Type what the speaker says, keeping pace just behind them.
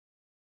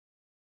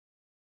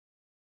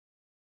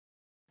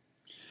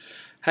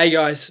Hey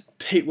guys,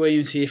 Pete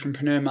Williams here from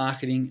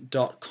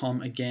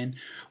preneurmarketing.com again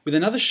with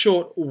another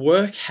short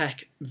work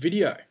hack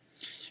video.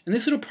 And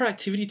this little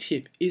productivity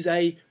tip is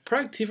a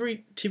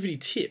productivity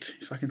tip,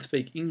 if I can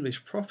speak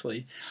English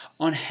properly,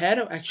 on how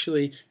to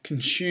actually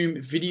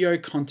consume video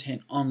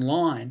content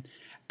online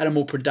at a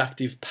more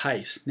productive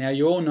pace. Now,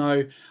 you all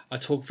know I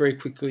talk very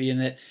quickly,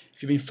 and that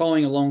if you've been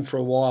following along for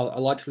a while, I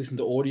like to listen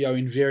to audio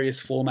in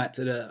various formats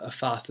at a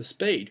faster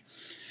speed.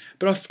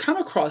 But I've come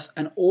across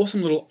an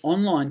awesome little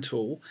online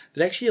tool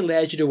that actually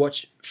allows you to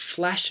watch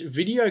flash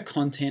video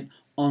content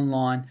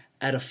online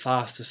at a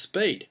faster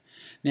speed.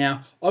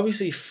 Now,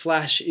 obviously,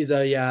 Flash is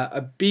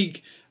a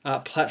big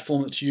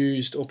platform that's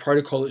used, or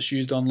protocol that's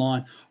used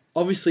online.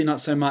 Obviously,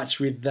 not so much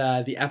with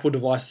the Apple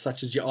devices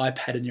such as your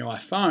iPad and your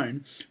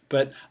iPhone,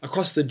 but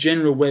across the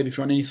general web, if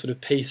you're on any sort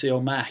of PC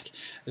or Mac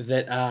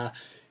that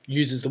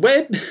uses the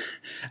web,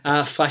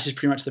 Flash is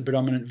pretty much the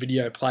predominant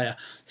video player,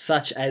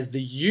 such as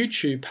the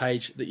YouTube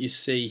page that you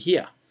see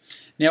here.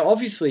 Now,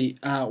 obviously,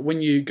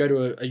 when you go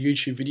to a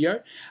YouTube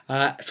video,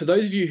 for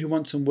those of you who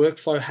want some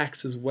workflow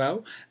hacks as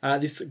well,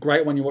 this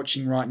great one you're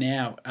watching right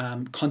now,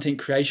 content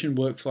creation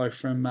workflow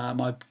from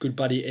my good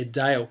buddy Ed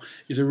Dale,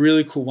 is a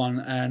really cool one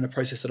and a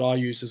process that I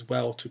use as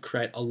well to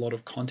create a lot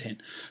of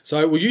content.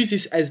 So we'll use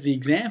this as the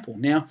example.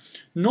 Now,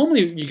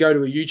 normally you go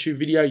to a YouTube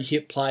video, you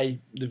hit play,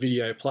 the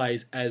video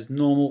plays as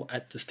normal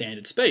at the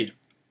standard speed.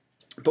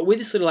 But with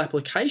this little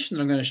application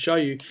that I'm going to show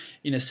you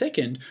in a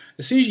second,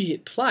 as soon as you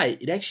hit play,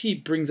 it actually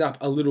brings up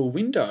a little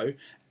window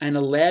and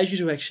allows you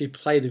to actually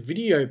play the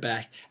video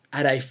back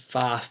at a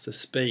faster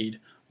speed,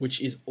 which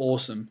is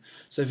awesome.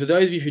 So for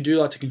those of you who do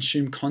like to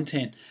consume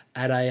content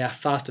at a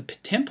faster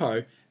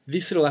tempo,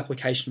 this little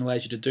application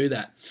allows you to do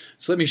that.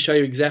 So let me show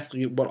you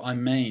exactly what I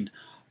mean.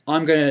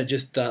 I'm going to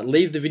just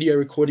leave the video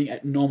recording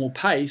at normal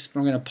pace, but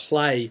I'm going to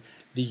play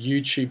the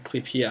YouTube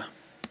clip here.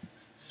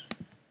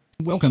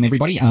 Welcome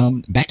everybody,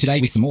 back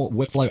today with some more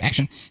workflow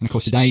action, and of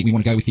course today we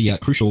want to go with the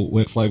crucial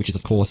workflow, which is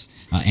of course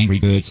Angry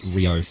Birds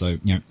Rio. So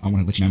I want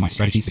to let you know my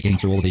strategies for getting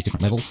through all of these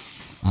different levels,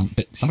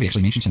 but somebody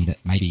actually mentioned to me that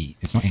maybe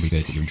it's not Angry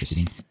Birds that you're interested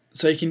in.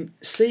 So you can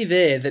see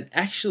there that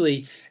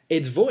actually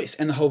Ed's voice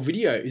and the whole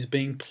video is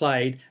being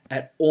played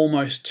at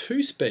almost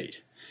 2 speed.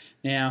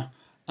 Now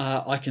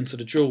I can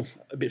sort of drill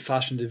a bit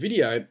faster into the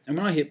video, and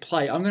when I hit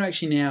play, I'm going to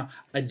actually now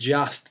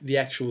adjust the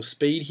actual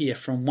speed here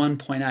from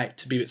 1.8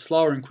 to be a bit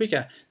slower and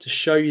quicker to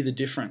show you the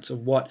difference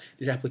of what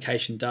this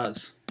application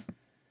does.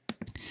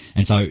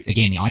 And so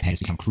again, the iPad has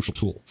become a crucial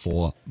tool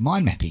for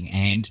mind mapping,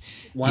 and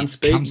one it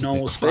speed, comes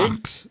normal the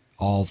crux speed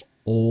of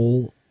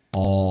all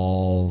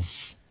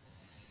of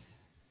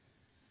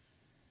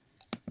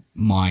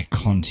my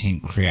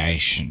content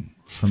creation.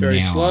 From very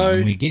now slow.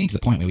 on, we're getting to the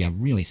point where we are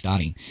really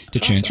starting to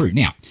churn through.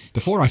 Now,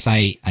 before I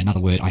say another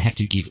word, I have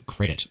to give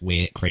credit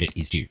where credit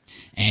is due.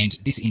 And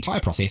this entire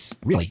process,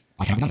 really,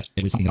 I came up with it.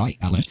 It was something that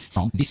I learned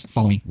from this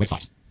following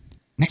website.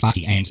 Max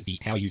Larkey and the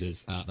Power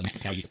Users, the Mac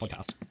Power User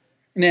podcast.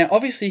 Now,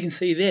 obviously, you can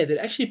see there that it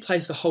actually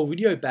plays the whole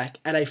video back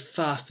at a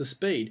faster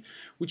speed,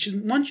 which is,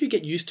 once you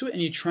get used to it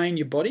and you train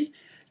your body,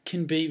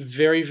 can be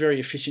very, very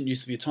efficient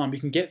use of your time. You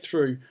can get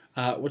through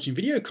watching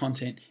video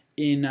content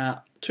in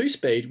 2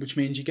 speed, which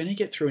means you're going to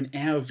get through an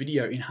hour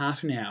video in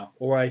half an hour,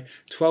 or a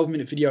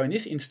 12-minute video in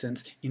this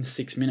instance in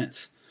 6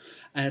 minutes.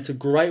 And it's a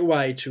great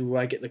way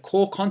to get the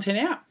core content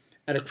out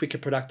at a quicker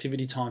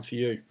productivity time for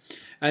you.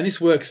 And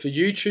this works for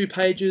YouTube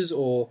pages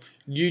or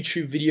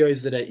YouTube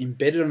videos that are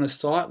embedded on a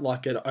site,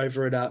 like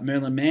over at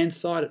Merlin Mann's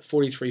site at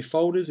 43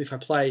 folders. If I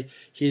play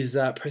his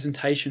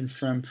presentation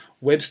from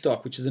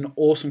Webstock, which is an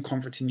awesome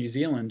conference in New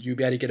Zealand, you'll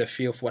be able to get a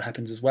feel for what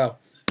happens as well.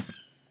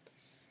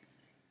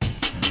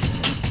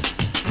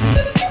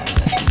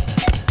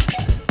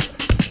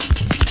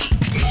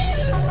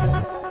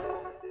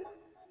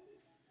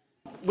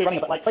 We're running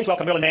a bit late. Please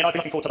welcome Merlin Mann. I've been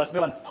looking forward to this.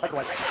 Merlin, take it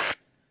away.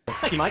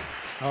 Thank you, mate.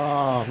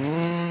 Oh,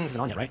 this isn't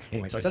on yet, right?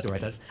 Anyway, so it says to where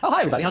it says, oh, hi,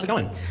 everybody. How's it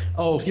going?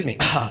 Oh, excuse me.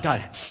 Oh,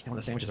 God. I wanted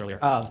the sandwiches earlier.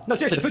 No,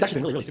 seriously, the food's actually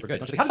been really, really super good.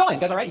 Don't you think? How's it going?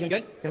 You guys all right? You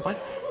doing good? You doing fine?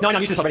 No, I'm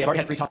used to this already. I've already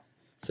had free time.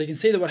 So you can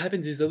see that what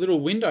happens is the little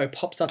window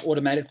pops up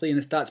automatically and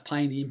it starts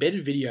playing the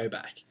embedded video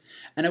back.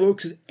 And it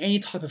works with any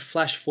type of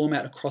flash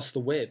format across the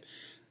web.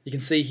 You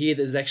can see here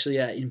there's actually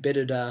an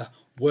embedded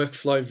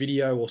workflow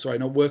video, or sorry,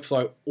 not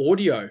workflow,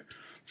 audio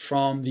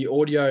from the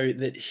audio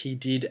that he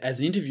did as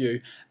an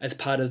interview as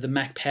part of the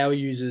Mac Power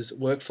Users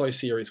workflow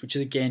series, which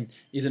again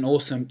is an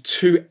awesome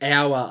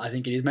 2-hour, I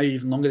think it is, maybe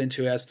even longer than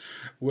 2 hours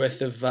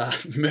worth of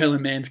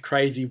Merlin Mann's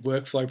crazy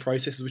workflow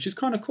processes, which is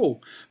kind of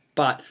cool.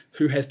 But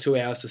who has 2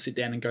 hours to sit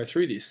down and go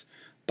through this?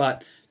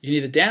 But you can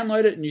either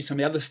download it and use some of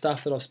the other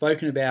stuff that I've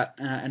spoken about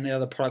and the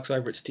other products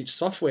over at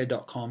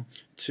stitchsoftware.com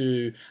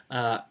to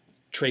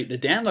treat the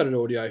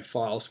downloaded audio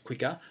files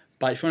quicker.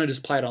 But if you want to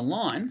just play it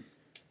online,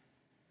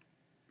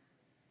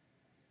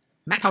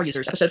 Mac Power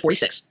Users, episode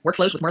 46,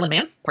 Workflows with Merlin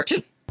Mann, part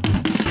 2.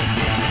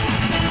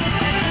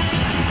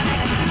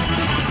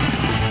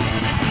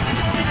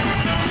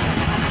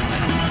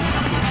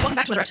 Welcome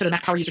back to another episode of the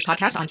Mac Power Users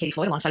podcast. I'm Katie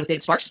Floyd alongside with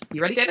David Sparks.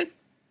 You ready, David?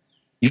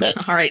 You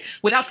bet. All right.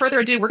 Without further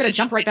ado, we're going to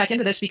jump right back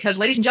into this because,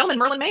 ladies and gentlemen,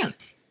 Merlin Mann.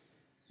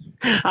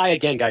 Hi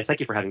again, guys. Thank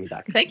you for having me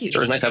back. Thank you.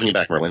 Sure, it was nice having you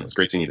back, Merlin. It was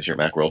great seeing you this year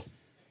at Macworld.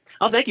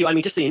 Oh, thank you. I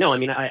mean, just so you know, I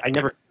mean, I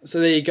never... So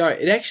there you go.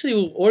 It actually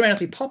will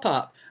automatically pop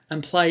up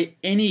and play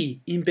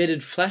any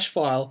embedded flash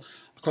file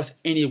across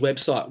any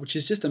website, which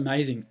is just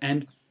amazing.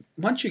 And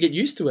once you get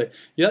used to it,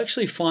 you'll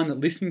actually find that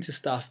listening to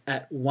stuff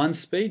at one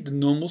speed, the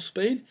normal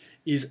speed,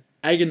 is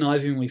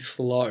agonizingly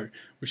slow,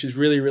 which is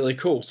really, really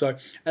cool. So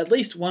at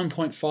least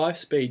 1.5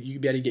 speed you'll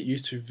be able to get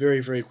used to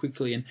very, very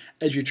quickly. And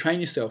as you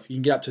train yourself, you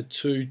can get up to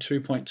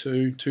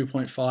 2.2,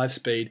 2.5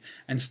 speed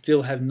and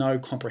still have no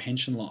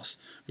comprehension loss,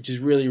 which is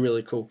really,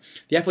 really cool.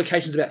 The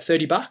application is about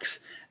 $30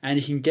 and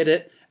you can get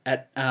it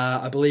at,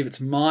 I believe it's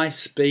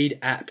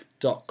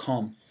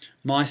myspeedapp.com.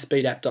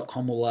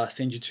 myspeedapp.com will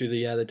send you to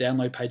the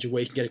download page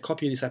where you can get a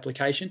copy of this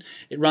application.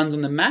 It runs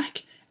on the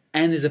Mac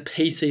and there's a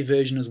PC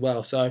version as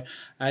well. So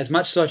as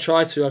much as I've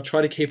tried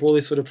to keep all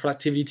this sort of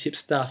productivity tip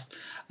stuff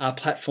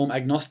platform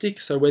agnostic.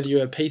 So whether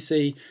you're a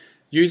PC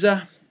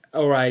user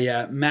or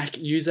a Mac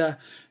user,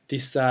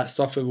 this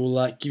software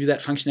will give you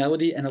that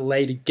functionality and allow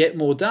you to get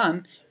more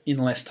done in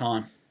less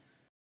time.